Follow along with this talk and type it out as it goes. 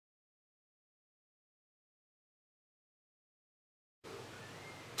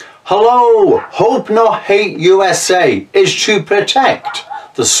Hello, Hope Not Hate USA is to protect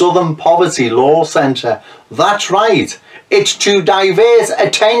the Southern Poverty Law Centre. That's right, it's to divert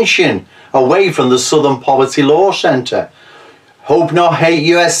attention away from the Southern Poverty Law Centre. Hope Not Hate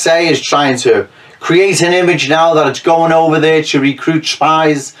USA is trying to create an image now that it's going over there to recruit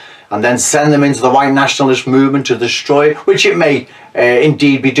spies and then send them into the white nationalist movement to destroy it, which it may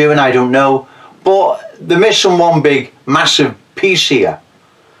indeed be doing, I don't know. But the mission, one big massive piece here,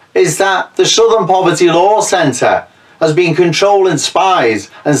 is that the Southern Poverty Law Centre has been controlling spies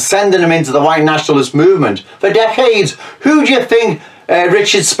and sending them into the white nationalist movement for decades. Who do you think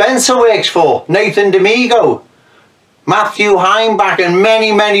Richard Spencer works for? Nathan D'Amico, Matthew Heimbach and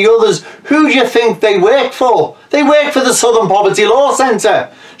many, many others. Who do you think they work for? They work for the Southern Poverty Law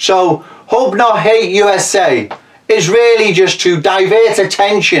Centre. So Hope Not Hate USA is really just to divert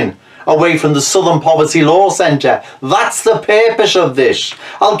attention away from the Southern Poverty Law Centre. That's the purpose of this.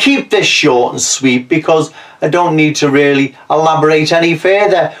 I'll keep this short and sweet because I don't need to really elaborate any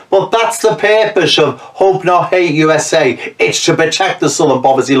further. But that's the purpose of Hope Not Hate USA. It's to protect the Southern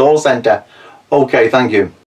Poverty Law Centre. Okay, thank you.